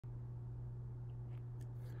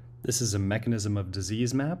This is a mechanism of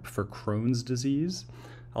disease map for Crohn's disease.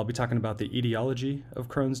 I'll be talking about the etiology of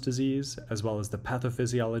Crohn's disease, as well as the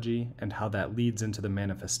pathophysiology and how that leads into the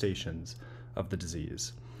manifestations of the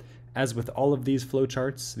disease. As with all of these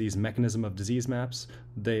flowcharts, these mechanism of disease maps,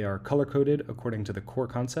 they are color-coded according to the core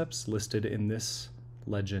concepts listed in this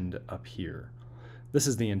legend up here. This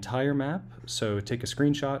is the entire map, so take a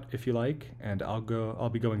screenshot if you like, and I'll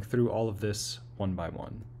be going through all of this one by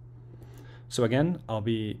one. So again, I'll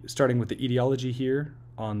be starting with the etiology here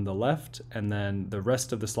on the left, and then the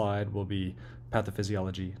rest of the slide will be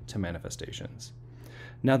pathophysiology to manifestations.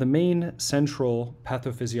 Now, the main central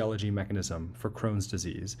pathophysiology mechanism for Crohn's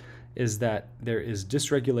disease is that there is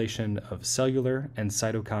dysregulation of cellular and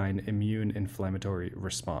cytokine immune inflammatory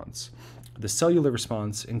response. The cellular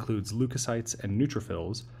response includes leukocytes and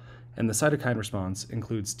neutrophils, and the cytokine response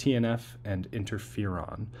includes TNF and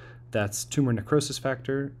interferon. That's tumor necrosis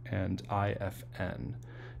factor and IFN.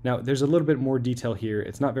 Now, there's a little bit more detail here.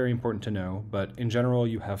 It's not very important to know, but in general,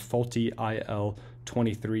 you have faulty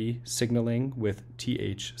IL-23 signaling with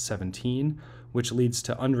Th17, which leads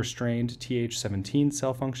to unrestrained Th17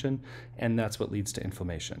 cell function, and that's what leads to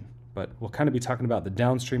inflammation. But we'll kind of be talking about the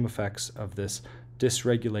downstream effects of this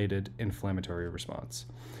dysregulated inflammatory response.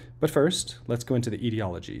 But first, let's go into the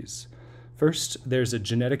etiologies. First, there's a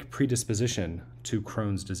genetic predisposition to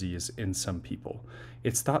Crohn's disease in some people.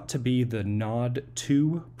 It's thought to be the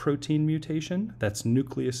NOD2 protein mutation, that's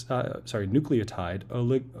nucleotide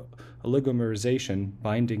oligomerization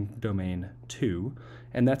binding domain 2,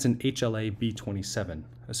 and that's an HLA-B27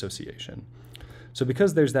 association. So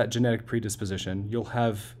because there's that genetic predisposition, you'll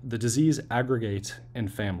have the disease aggregate in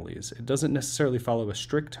families. It doesn't necessarily follow a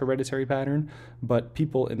strict hereditary pattern, but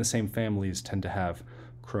people in the same families tend to have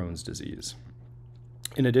Crohn's disease.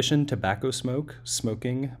 In addition, tobacco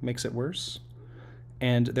smoking makes it worse.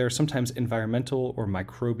 And there are sometimes environmental or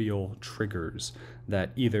microbial triggers that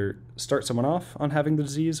either start someone off on having the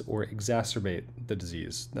disease or exacerbate the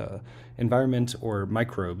disease. The environment or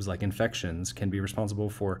microbes like infections can be responsible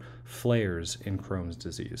for flares in Crohn's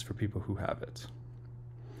disease for people who have it.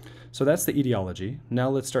 So that's the etiology. Now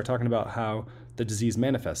let's start talking about how the disease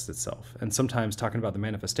manifests itself. And sometimes talking about the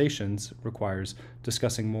manifestations requires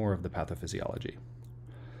discussing more of the pathophysiology.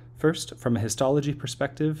 First, from a histology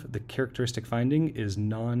perspective, the characteristic finding is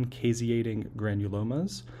non-caseating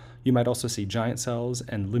granulomas. You might also see giant cells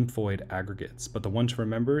and lymphoid aggregates, but the one to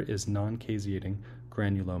remember is non-caseating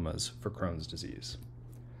granulomas for Crohn's disease.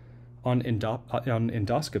 On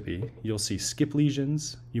endoscopy, you'll see skip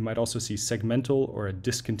lesions. You might also see segmental or a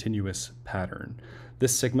discontinuous pattern.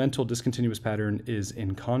 This segmental discontinuous pattern is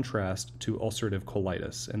in contrast to ulcerative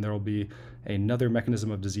colitis, and there will be another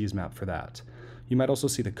mechanism of disease map for that. You might also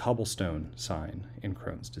see the cobblestone sign in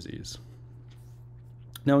Crohn's disease.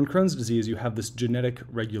 Now, in Crohn's disease, you have this genetic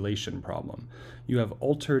regulation problem. You have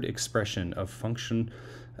altered expression of function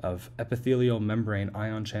of epithelial membrane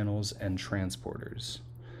ion channels and transporters.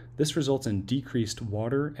 This results in decreased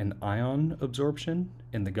water and ion absorption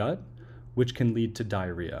in the gut, which can lead to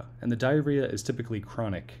diarrhea. And the diarrhea is typically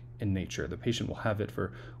chronic in nature. The patient will have it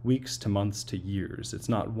for weeks to months to years. It's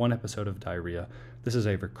not one episode of diarrhea. This is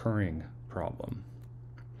a recurring problem.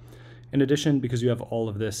 In addition, because you have all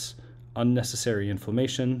of this unnecessary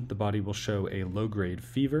inflammation, the body will show a low-grade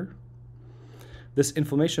fever. This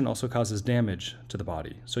inflammation also causes damage to the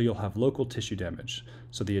body, so you'll have local tissue damage.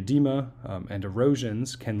 So the edema and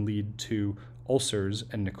erosions can lead to ulcers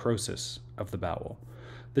and necrosis of the bowel.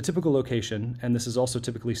 The typical location, and this is also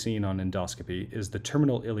typically seen on endoscopy, is the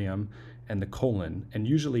terminal ileum and the colon, and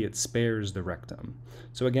usually it spares the rectum.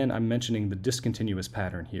 So again, I'm mentioning the discontinuous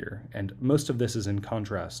pattern here, and most of this is in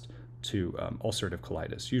contrast to ulcerative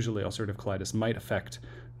colitis. Usually ulcerative colitis might affect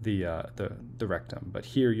the rectum, but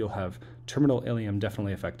here you'll have terminal ileum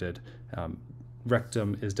definitely affected.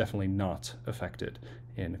 Rectum is definitely not affected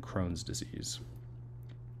in Crohn's disease.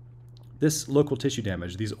 This local tissue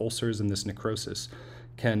damage, these ulcers and this necrosis,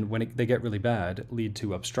 can, when they get really bad, lead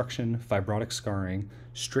to obstruction, fibrotic scarring,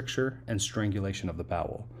 stricture, and strangulation of the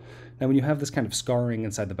bowel. Now, when you have this kind of scarring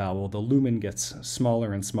inside the bowel, the lumen gets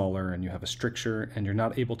smaller and smaller, and you have a stricture, and you're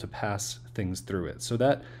not able to pass things through it. So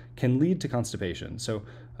that can lead to constipation. So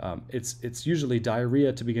it's usually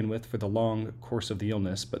diarrhea to begin with for the long course of the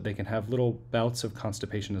illness, but they can have little bouts of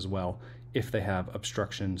constipation as well if they have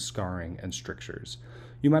obstruction, scarring, and strictures.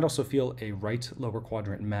 You might also feel a right lower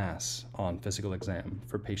quadrant mass on physical exam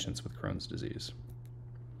for patients with Crohn's disease.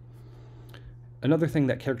 Another thing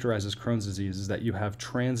that characterizes Crohn's disease is that you have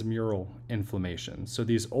transmural inflammation. So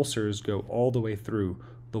these ulcers go all the way through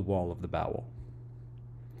the wall of the bowel.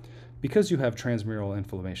 Because you have transmural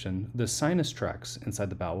inflammation, the sinus tracts inside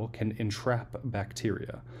the bowel can entrap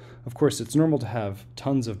bacteria. Of course, it's normal to have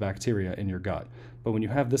tons of bacteria in your gut, but when you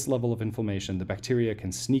have this level of inflammation, the bacteria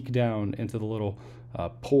can sneak down into the little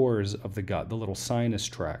pores of the gut, the little sinus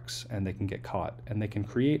tracts, and they can get caught, and they can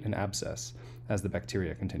create an abscess as the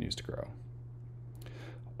bacteria continues to grow.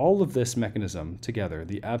 All of this mechanism together,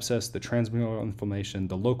 the abscess, the transmural inflammation,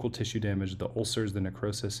 the local tissue damage, the ulcers, the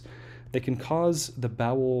necrosis, they can cause the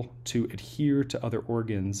bowel to adhere to other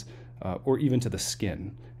organs or even to the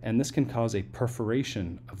skin. And this can cause a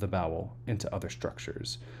perforation of the bowel into other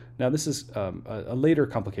structures. Now, this is a later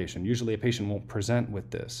complication. Usually a patient won't present with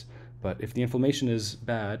this, but if the inflammation is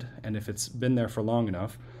bad and if it's been there for long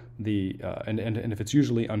enough, and if it's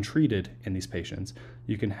usually untreated in these patients,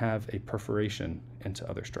 you can have a perforation into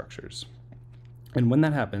other structures. And when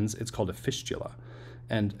that happens, it's called a fistula.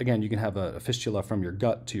 And again, you can have a fistula from your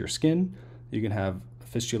gut to your skin. You can have a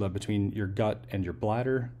fistula between your gut and your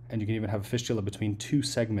bladder, and you can even have a fistula between two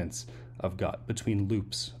segments of gut, between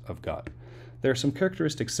loops of gut. There are some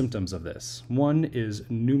characteristic symptoms of this. One is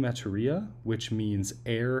pneumaturia, which means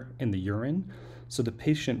air in the urine. So the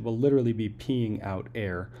patient will literally be peeing out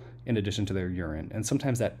air in addition to their urine, and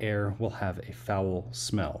sometimes that air will have a foul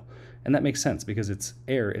smell. And that makes sense because it's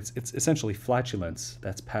air, it's essentially flatulence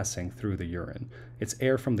that's passing through the urine. It's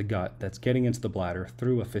air from the gut that's getting into the bladder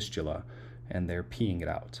through a fistula, and they're peeing it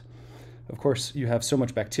out. Of course, you have so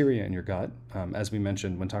much bacteria in your gut, as we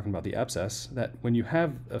mentioned when talking about the abscess, that when you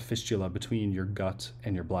have a fistula between your gut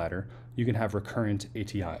and your bladder, you can have recurrent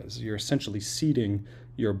ATIs. You're essentially seeding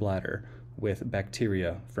your bladder with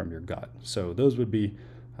bacteria from your gut. So those would be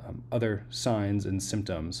other signs and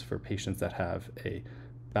symptoms for patients that have a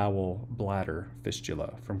bowel bladder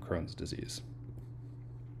fistula from Crohn's disease.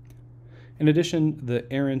 In addition,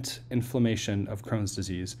 the errant inflammation of Crohn's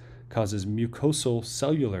disease causes mucosal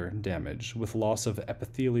cellular damage with loss of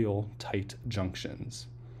epithelial tight junctions.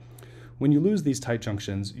 When you lose these tight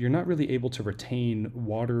junctions, you're not really able to retain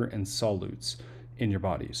water and solutes in your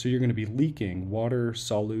body. So you're going to be leaking water,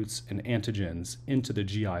 solutes, and antigens into the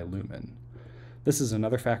GI lumen. This is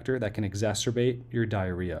another factor that can exacerbate your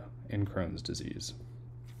diarrhea in Crohn's disease.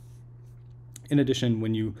 In addition,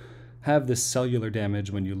 when you have this cellular damage,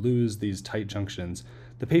 when you lose these tight junctions,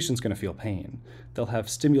 the patient's going to feel pain. They'll have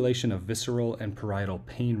stimulation of visceral and parietal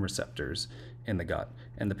pain receptors in the gut.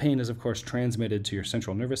 And the pain is, of course, transmitted to your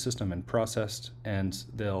central nervous system and processed, and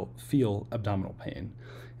they'll feel abdominal pain.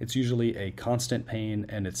 It's usually a constant pain,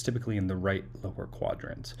 and it's typically in the right lower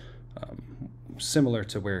quadrant, similar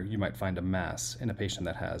to where you might find a mass in a patient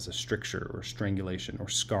that has a stricture or strangulation or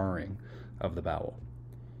scarring of the bowel.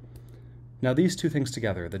 Now, these two things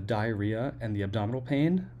together, the diarrhea and the abdominal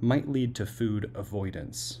pain, might lead to food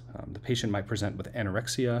avoidance. The patient might present with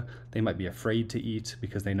anorexia. They might be afraid to eat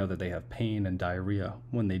because they know that they have pain and diarrhea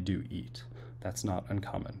when they do eat. That's not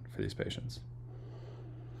uncommon for these patients.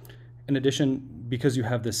 In addition, because you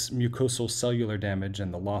have this mucosal cellular damage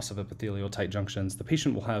and the loss of epithelial tight junctions, the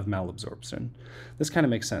patient will have malabsorption. This kind of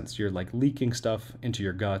makes sense. You're like leaking stuff into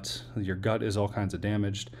your gut. Your gut is all kinds of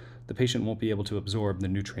damaged. The patient won't be able to absorb the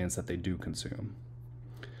nutrients that they do consume.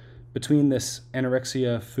 Between this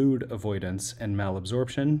anorexia, food avoidance, and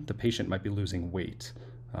malabsorption, the patient might be losing weight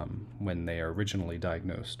when they are originally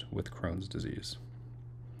diagnosed with Crohn's disease.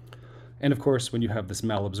 And of course, when you have this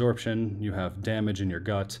malabsorption, you have damage in your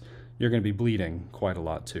gut, you're going to be bleeding quite a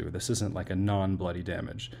lot too. This isn't like a non-bloody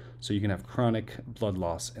damage, so you can have chronic blood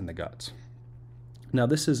loss in the gut. Now,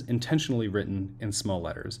 this is intentionally written in small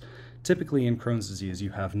letters. Typically in Crohn's disease, you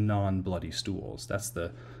have non-bloody stools. That's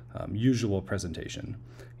the usual presentation.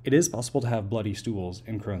 It is possible to have bloody stools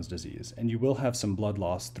in Crohn's disease, and you will have some blood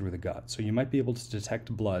loss through the gut. So you might be able to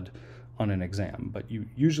detect blood on an exam, but you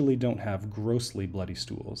usually don't have grossly bloody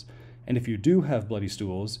stools. And if you do have bloody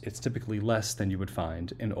stools, it's typically less than you would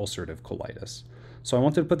find in ulcerative colitis. So I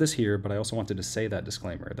wanted to put this here, but I also wanted to say that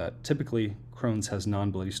disclaimer that typically Crohn's has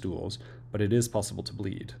non-bloody stools, but it is possible to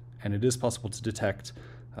bleed, and it is possible to detect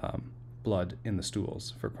blood in the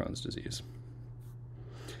stools for Crohn's disease.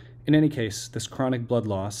 In any case, this chronic blood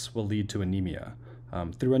loss will lead to anemia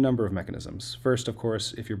through a number of mechanisms. First, of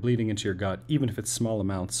course, if you're bleeding into your gut, even if it's small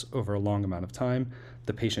amounts over a long amount of time,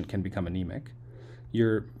 the patient can become anemic.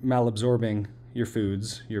 You're malabsorbing your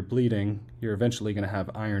foods, you're bleeding, you're eventually going to have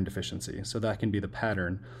iron deficiency. So that can be the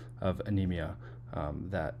pattern of anemia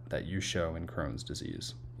that you show in Crohn's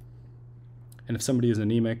disease. And if somebody is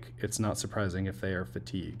anemic, it's not surprising if they are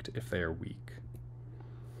fatigued, if they are weak.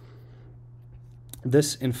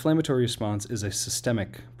 This inflammatory response is a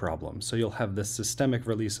systemic problem. So you'll have this systemic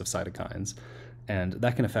release of cytokines, and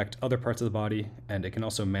that can affect other parts of the body, and it can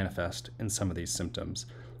also manifest in some of these symptoms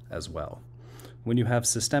as well. When you have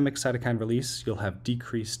systemic cytokine release, you'll have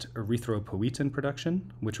decreased erythropoietin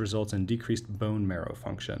production, which results in decreased bone marrow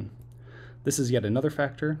function. This is yet another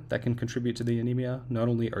factor that can contribute to the anemia. Not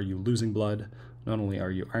only are you losing blood, not only are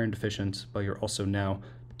you iron deficient, but you're also now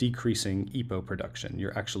decreasing EPO production.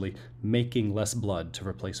 You're actually making less blood to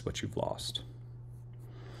replace what you've lost.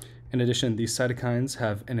 In addition, these cytokines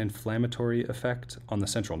have an inflammatory effect on the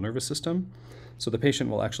central nervous system, so the patient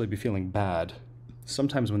will actually be feeling bad,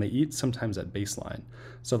 sometimes when they eat, sometimes at baseline.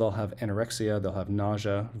 So they'll have anorexia, they'll have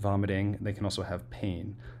nausea, vomiting, they can also have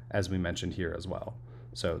pain, as we mentioned here as well.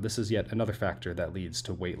 So this is yet another factor that leads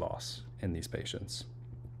to weight loss in these patients.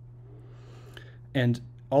 And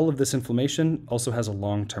all of this inflammation also has a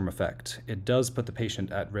long-term effect. It does put the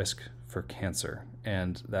patient at risk for cancer,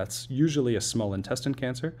 and that's usually a small intestine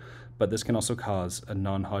cancer, but this can also cause a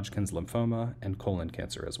non-Hodgkin's lymphoma and colon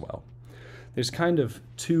cancer as well. There's kind of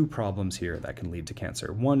two problems here that can lead to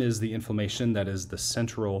cancer. One is the inflammation that is the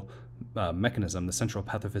central mechanism, the central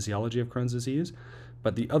pathophysiology of Crohn's disease,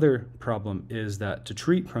 but the other problem is that to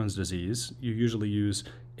treat Crohn's disease, you usually use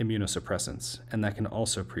immunosuppressants, and that can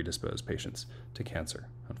also predispose patients to cancer,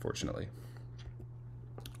 unfortunately.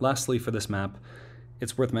 Lastly, for this map,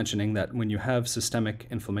 it's worth mentioning that when you have systemic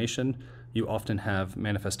inflammation, you often have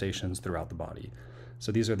manifestations throughout the body.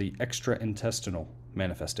 So these are the extraintestinal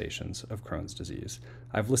manifestations of Crohn's disease.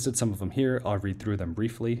 I've listed some of them here. I'll read through them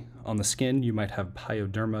briefly. On the skin, you might have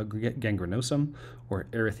pyoderma gangrenosum or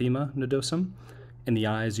erythema nodosum. In the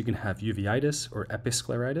eyes, you can have uveitis or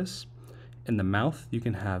episcleritis. In the mouth, you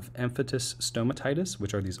can have aphthous stomatitis,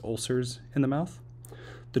 which are these ulcers in the mouth.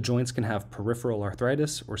 The joints can have peripheral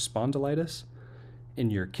arthritis or spondylitis. In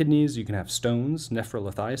your kidneys, you can have stones,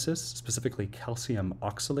 nephrolithiasis, specifically calcium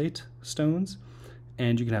oxalate stones,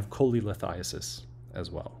 and you can have Cholelithiasis as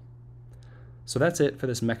well. So that's it for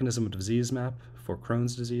this mechanism of disease map for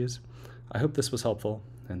Crohn's disease. I hope this was helpful,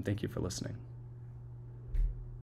 and thank you for listening.